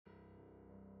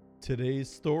Today's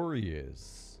story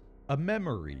is A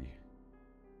Memory,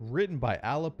 written by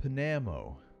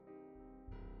Alapanamo.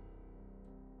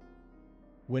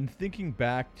 When thinking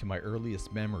back to my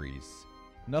earliest memories,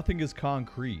 nothing is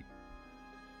concrete.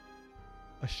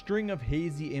 A string of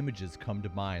hazy images come to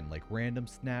mind like random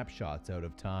snapshots out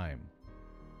of time,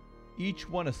 each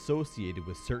one associated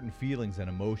with certain feelings and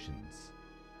emotions.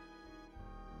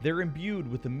 They're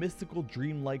imbued with a mystical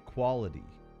dreamlike quality,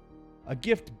 a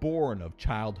gift born of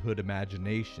childhood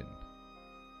imagination.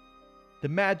 The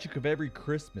magic of every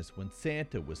Christmas when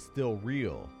Santa was still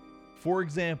real, for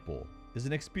example, is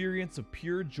an experience of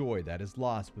pure joy that is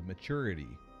lost with maturity.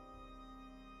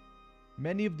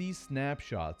 Many of these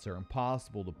snapshots are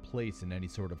impossible to place in any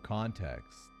sort of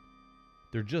context.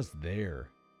 They're just there,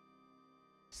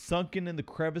 sunken in the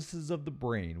crevices of the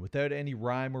brain without any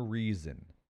rhyme or reason.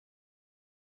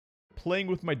 Playing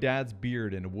with my dad's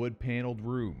beard in a wood-paneled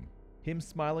room, him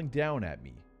smiling down at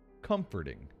me,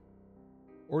 comforting.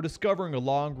 Or discovering a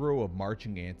long row of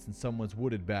marching ants in someone's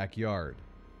wooded backyard,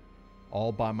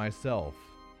 all by myself.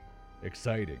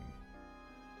 Exciting.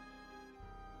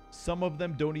 Some of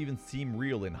them don't even seem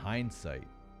real in hindsight.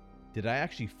 Did I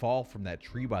actually fall from that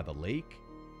tree by the lake?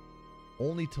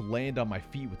 Only to land on my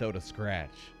feet without a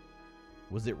scratch.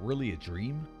 Was it really a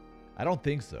dream? I don't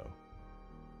think so.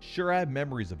 Sure, I have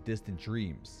memories of distant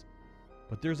dreams,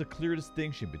 but there's a clear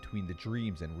distinction between the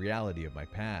dreams and reality of my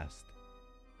past.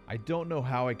 I don't know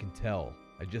how I can tell,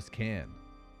 I just can.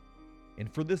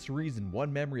 And for this reason,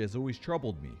 one memory has always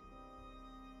troubled me.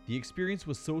 The experience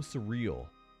was so surreal,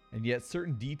 and yet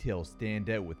certain details stand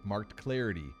out with marked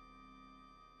clarity.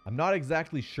 I'm not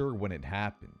exactly sure when it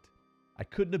happened. I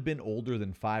couldn't have been older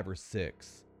than 5 or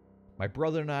 6. My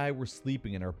brother and I were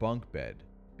sleeping in our bunk bed.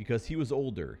 Because he was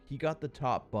older, he got the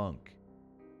top bunk.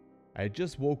 I had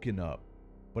just woken up,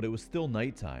 but it was still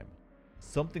nighttime.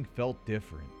 Something felt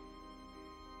different.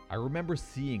 I remember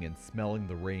seeing and smelling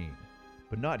the rain,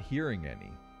 but not hearing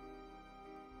any.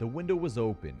 The window was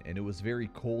open and it was very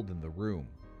cold in the room.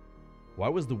 Why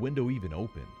was the window even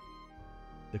open?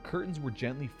 The curtains were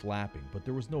gently flapping, but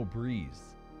there was no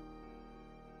breeze.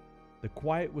 The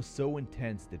quiet was so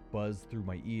intense it buzzed through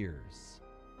my ears.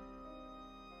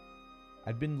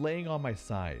 I'd been laying on my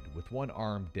side with one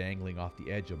arm dangling off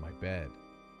the edge of my bed.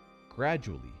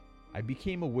 Gradually, I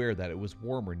became aware that it was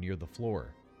warmer near the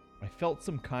floor. I felt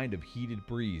some kind of heated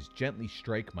breeze gently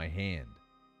strike my hand,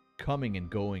 coming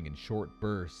and going in short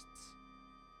bursts.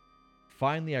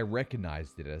 Finally, I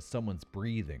recognized it as someone's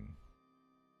breathing.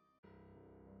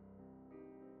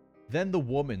 Then the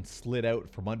woman slid out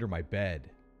from under my bed.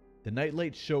 The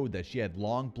nightlight showed that she had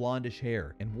long blondish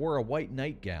hair and wore a white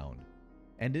nightgown.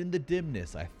 And in the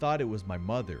dimness, I thought it was my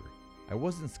mother. I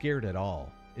wasn't scared at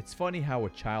all. It's funny how a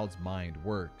child's mind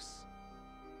works.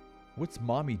 What's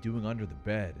mommy doing under the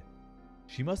bed?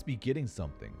 She must be getting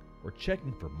something, or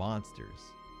checking for monsters.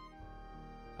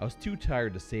 I was too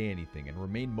tired to say anything and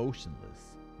remained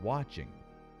motionless, watching.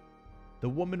 The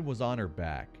woman was on her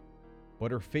back, but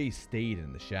her face stayed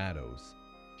in the shadows.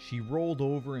 She rolled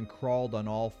over and crawled on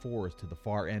all fours to the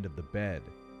far end of the bed,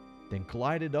 then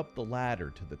glided up the ladder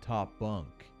to the top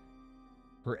bunk.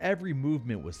 Her every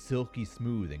movement was silky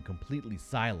smooth and completely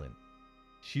silent.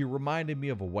 She reminded me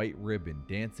of a white ribbon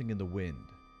dancing in the wind.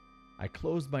 I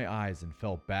closed my eyes and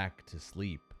fell back to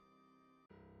sleep.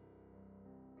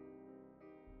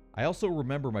 I also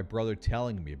remember my brother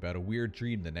telling me about a weird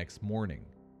dream the next morning.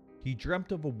 He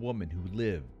dreamt of a woman who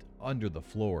lived under the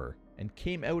floor and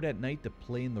came out at night to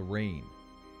play in the rain.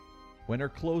 When her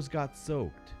clothes got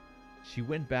soaked, she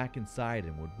went back inside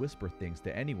and would whisper things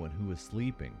to anyone who was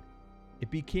sleeping. It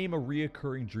became a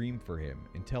reoccurring dream for him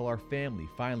until our family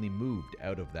finally moved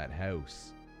out of that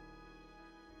house.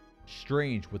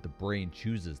 Strange what the brain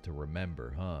chooses to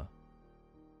remember, huh?